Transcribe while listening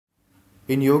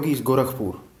In Yogi's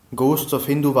Gorakhpur, ghosts of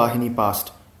Hindu Vahini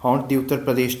past haunt the Uttar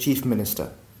Pradesh Chief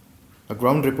Minister. A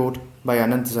ground report by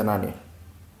Anant Zanane.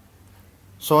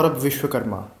 Saurabh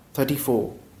Vishwakarma,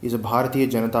 34, is a Bharatiya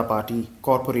Janata Party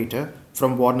corporator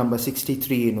from Ward number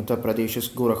 63 in Uttar Pradesh's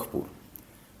Gorakhpur.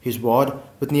 His ward,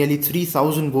 with nearly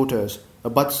 3,000 voters,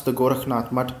 abuts the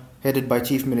Gorakhnath Mutt headed by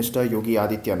Chief Minister Yogi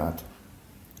Adityanath.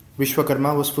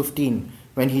 Vishwakarma was 15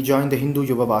 when he joined the Hindu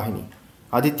Yuva Vahini,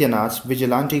 Adityanath's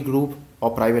vigilante group or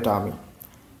private army.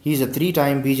 He is a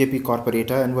 3-time BJP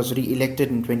corporator and was re-elected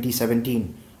in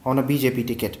 2017 on a BJP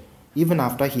ticket, even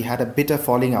after he had a bitter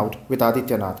falling out with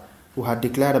Adityanath, who had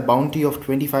declared a bounty of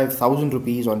 25,000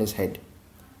 rupees on his head.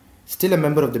 Still a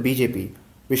member of the BJP,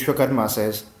 Vishwakarma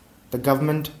says, "The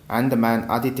government and the man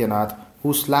Adityanath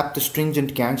who slapped the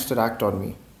stringent gangster act on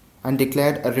me and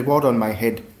declared a reward on my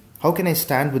head, how can I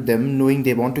stand with them knowing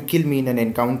they want to kill me in an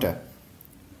encounter?"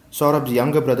 Saurabh's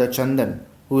younger brother Chandan,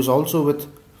 who is also with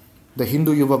the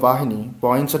Hindu Yuva Vahini,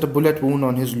 points at a bullet wound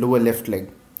on his lower left leg.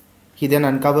 He then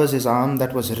uncovers his arm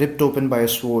that was ripped open by a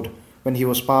sword when he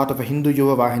was part of a Hindu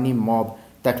Yuva Vahini mob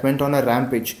that went on a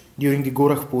rampage during the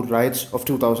Gorakhpur riots of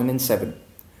 2007,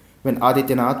 when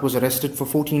Adityanath was arrested for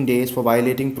 14 days for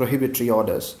violating prohibitory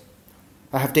orders.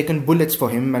 "I have taken bullets for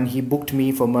him and he booked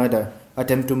me for murder,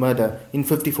 attempt to murder, in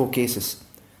 54 cases.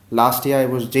 Last year I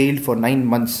was jailed for 9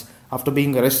 months after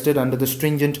being arrested under the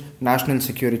stringent National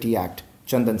Security Act,"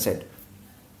 Chandan said.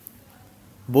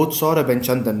 Both Saurabh and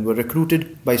Chandan were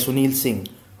recruited by Sunil Singh,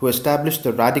 who established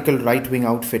the radical right-wing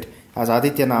outfit as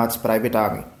Adityanath's private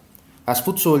army. As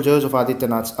foot soldiers of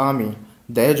Adityanath's army,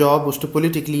 their job was to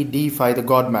politically deify the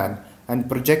God-man and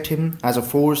project him as a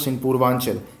force in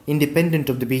Purvanchal, independent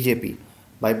of the BJP,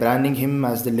 by branding him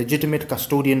as the legitimate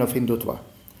custodian of Hindutva.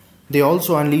 They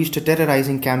also unleashed a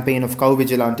terrorizing campaign of cow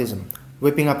vigilantism,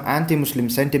 whipping up anti-Muslim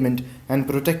sentiment and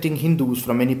protecting Hindus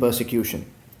from any persecution.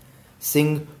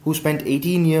 Singh, who spent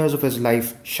 18 years of his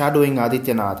life shadowing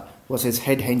Adityanath, was his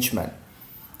head henchman.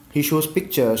 He shows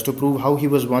pictures to prove how he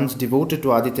was once devoted to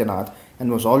Adityanath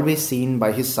and was always seen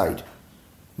by his side.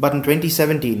 But in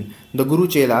 2017, the Guru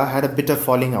Chela had a bitter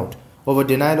falling out over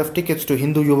denial of tickets to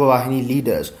Hindu Yuva Vahini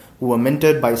leaders who were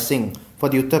mentored by Singh for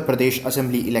the Uttar Pradesh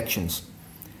Assembly elections.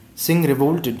 Singh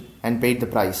revolted and paid the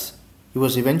price. He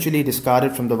was eventually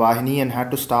discarded from the Vahini and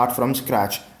had to start from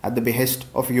scratch at the behest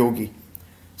of Yogi.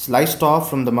 Sliced off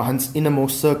from the Mahant's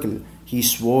innermost circle, he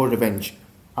swore revenge.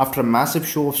 After a massive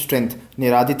show of strength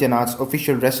near Adityanath's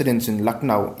official residence in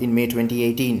Lucknow in May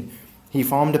 2018, he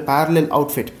formed a parallel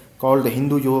outfit called the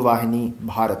Hindu Yuva Vahini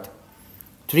Bharat.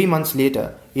 3 months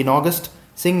later, in August,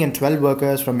 Singh and 12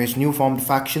 workers from his new-formed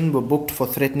faction were booked for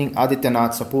threatening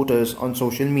Adityanath supporters on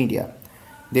social media.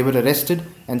 They were arrested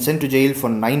and sent to jail for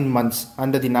 9 months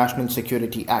under the National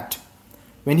Security Act.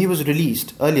 When he was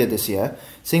released earlier this year,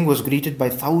 Singh was greeted by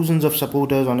thousands of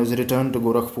supporters on his return to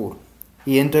Gorakhpur.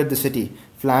 He entered the city,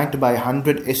 flanked by a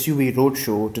 100 SUV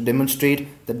roadshow to demonstrate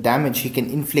the damage he can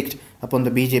inflict upon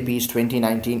the BJP's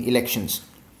 2019 elections.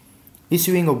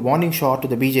 Issuing a warning shot to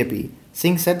the BJP,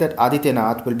 Singh said that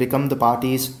Adityanath will become the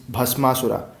party's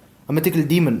Bhasmasura, a mythical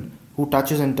demon who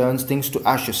touches and turns things to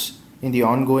ashes in the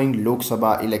ongoing Lok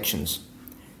Sabha elections.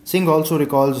 Singh also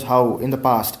recalls how, in the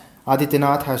past,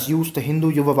 Adityanath has used the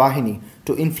Hindu Yuva Vahini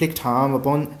to inflict harm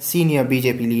upon senior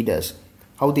BJP leaders,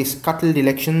 how they scuttled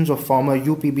elections of former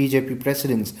UP BJP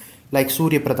presidents like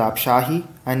Surya Pratap Shahi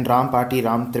and Rampati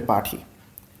Ram Tripathi.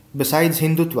 Besides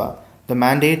Hindutva, the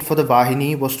mandate for the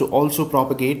Vahini was to also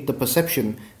propagate the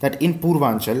perception that in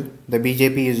Purvanchal, the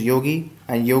BJP is Yogi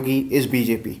and Yogi is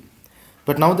BJP.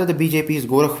 But now that the BJP's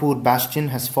Gorakhpur bastion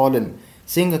has fallen,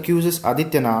 Singh accuses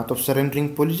Adityanath of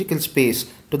surrendering political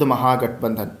space to the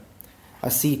Mahagathbandhan. A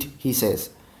seat, he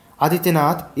says.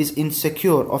 Adityanath is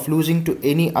insecure of losing to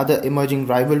any other emerging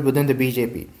rival within the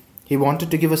BJP. He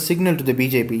wanted to give a signal to the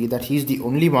BJP that he is the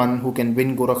only one who can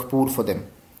win Gorakhpur for them.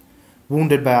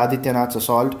 Wounded by Adityanath's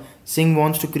assault, Singh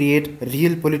wants to create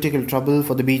real political trouble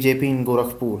for the BJP in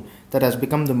Gorakhpur that has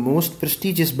become the most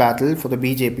prestigious battle for the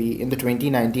BJP in the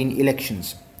 2019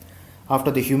 elections.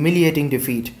 After the humiliating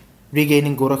defeat,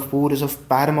 regaining Gorakhpur is of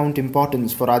paramount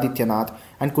importance for Adityanath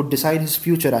and could decide his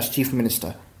future as Chief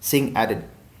Minister, Singh added.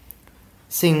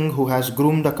 Singh, who has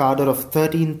groomed a cadre of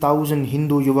 13,000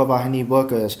 Hindu Yuva Vahini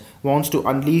workers, wants to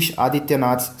unleash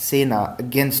Adityanath's Sena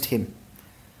against him.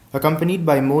 Accompanied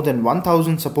by more than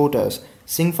 1,000 supporters,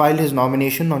 Singh filed his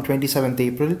nomination on 27th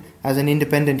April as an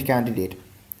independent candidate.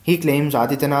 He claims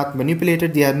Adityanath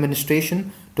manipulated the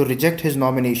administration to reject his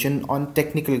nomination on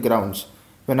technical grounds,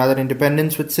 when other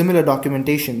independents with similar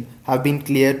documentation have been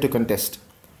cleared to contest.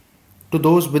 To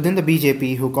those within the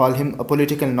BJP who call him a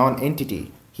political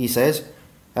non-entity, he says,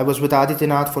 I was with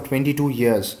Adityanath for 22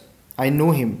 years. I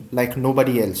know him like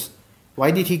nobody else.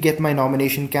 Why did he get my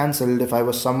nomination cancelled if I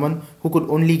was someone who could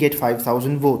only get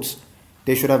 5,000 votes?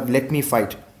 They should have let me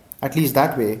fight. At least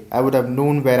that way, I would have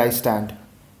known where I stand.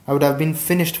 I would have been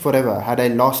finished forever had I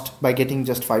lost by getting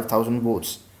just 5,000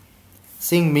 votes.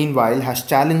 Singh, meanwhile, has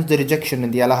challenged the rejection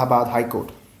in the Allahabad High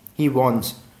Court. He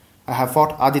warns, I have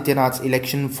fought Adityanath's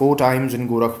election 4 times in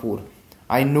Gorakhpur.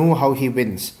 I know how he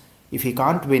wins. If he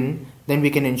can't win, then we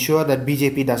can ensure that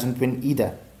BJP doesn't win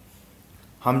either.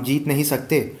 हम जीत नहीं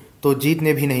सकते तो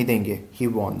जीतने भी नहीं देंगे, he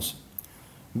warns.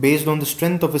 Based on the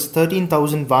strength of his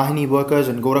 13,000 Vahini workers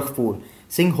in Gorakhpur,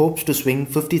 Singh hopes to swing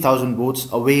 50,000 votes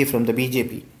away from the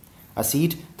BJP, a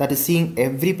seat that is seeing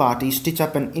every party stitch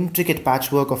up an intricate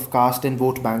patchwork of caste and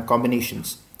vote bank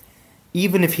combinations.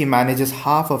 Even if he manages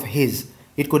half of his,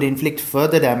 it could inflict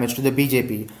further damage to the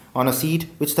BJP on a seat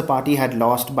which the party had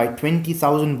lost by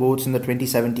 20,000 votes in the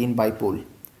 2017 by-poll.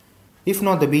 If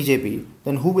not the BJP,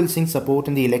 then who will Singh support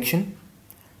in the election?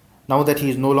 Now that he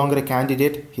is no longer a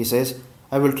candidate, he says,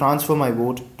 I will transfer my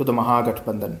vote to the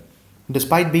Mahagathbandhan.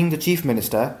 Despite being the chief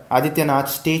minister,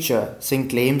 Adityanath's stature, Singh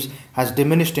claims, has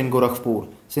diminished in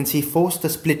Gorakhpur since he forced the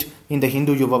split in the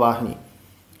Hindu Yuva Vahini.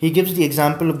 He gives the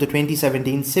example of the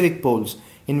 2017 civic polls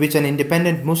in which an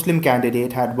independent Muslim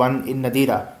candidate had won in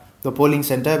Nadira, the polling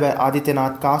centre where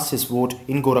Adityanath cast his vote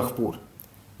in Gorakhpur.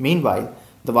 Meanwhile,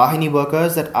 the Vahini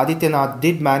workers that Adityanath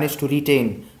did manage to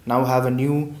retain now have a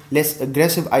new, less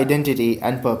aggressive identity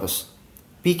and purpose.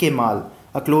 P.K. Mal,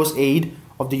 a close aide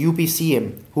of the UP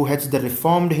CM who heads the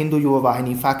reformed Hindu Yuva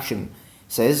Vahini faction,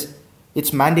 says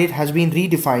its mandate has been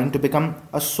redefined to become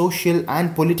a social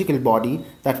and political body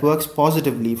that works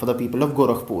positively for the people of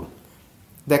Gorakhpur.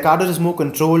 Their cadre is more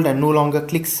controlled and no longer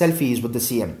clicks selfies with the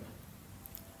CM.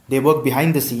 They work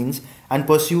behind the scenes and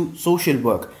pursue social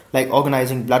work like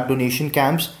organizing blood donation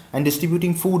camps and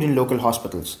distributing food in local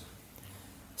hospitals.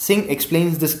 Singh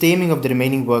explains the taming of the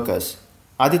remaining workers.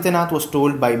 Adityanath was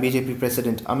told by BJP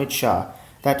President Amit Shah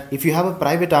that if you have a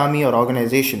private army or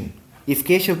organization, if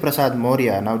Keshav Prasad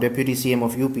Maurya, now Deputy CM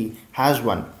of UP, has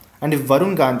one, and if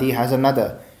Varun Gandhi has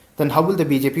another, then how will the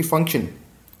BJP function?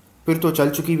 Phir to chal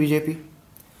chuki BJP.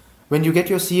 When you get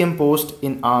your CM post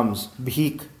in arms,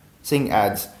 bhik, Singh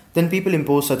adds, then people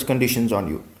impose such conditions on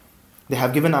you. They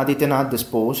have given Adityanath this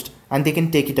post and they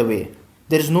can take it away.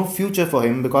 There is no future for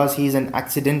him because he is an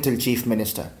accidental chief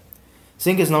minister.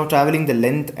 Singh is now travelling the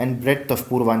length and breadth of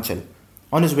Purvanchal.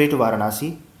 On his way to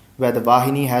Varanasi, where the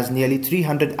Vahini has nearly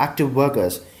 300 active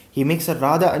workers, he makes a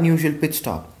rather unusual pit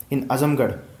stop in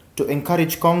Azamgarh to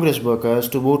encourage Congress workers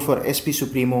to vote for SP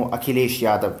Supremo Akhilesh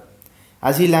Yadav.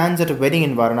 As he lands at a wedding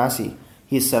in Varanasi,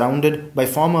 he is surrounded by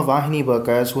former Vahini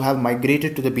workers who have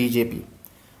migrated to the BJP.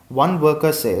 One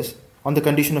worker says, on the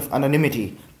condition of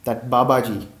anonymity, that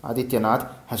Babaji, Adityanath,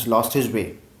 has lost his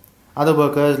way. Other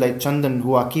workers like Chandan,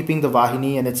 who are keeping the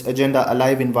Vahini and its agenda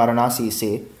alive in Varanasi,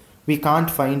 say, we can't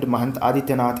find Mahant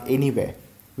Adityanath anywhere.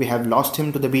 We have lost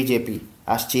him to the BJP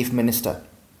as Chief Minister.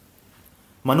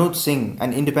 Manoj Singh,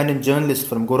 an independent journalist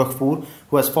from Gorakhpur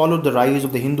who has followed the rise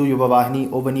of the Hindu Yuva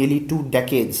Vahini over nearly 2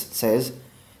 decades, says,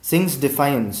 Singh's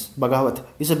defiance, Bagavat,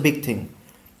 is a big thing.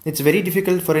 It's very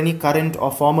difficult for any current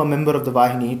or former member of the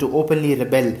Vahini to openly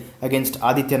rebel against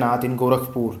Adityanath in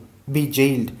Gorakhpur, be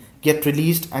jailed, get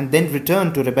released and then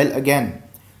return to rebel again.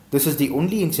 This is the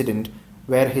only incident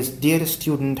where his dearest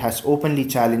student has openly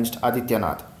challenged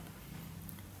Adityanath.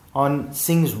 On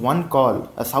Singh's one call,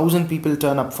 1,000 people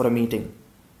turn up for a meeting.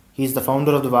 He is the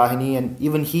founder of the Vahini and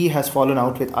even he has fallen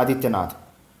out with Adityanath.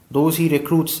 Those he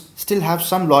recruits still have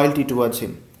some loyalty towards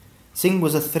him. Singh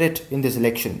was a threat in this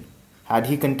election. Had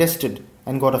he contested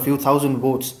and got a few thousand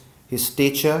votes, his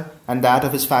stature and that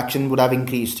of his faction would have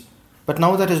increased. But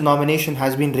now that his nomination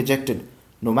has been rejected,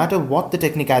 no matter what the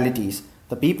technicalities,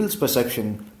 the people's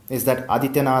perception is that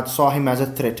Adityanath saw him as a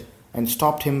threat and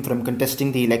stopped him from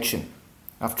contesting the election.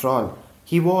 After all,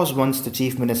 he was once the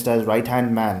Chief Minister's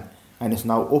right-hand man and is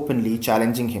now openly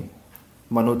challenging him,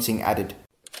 Manoj Singh added.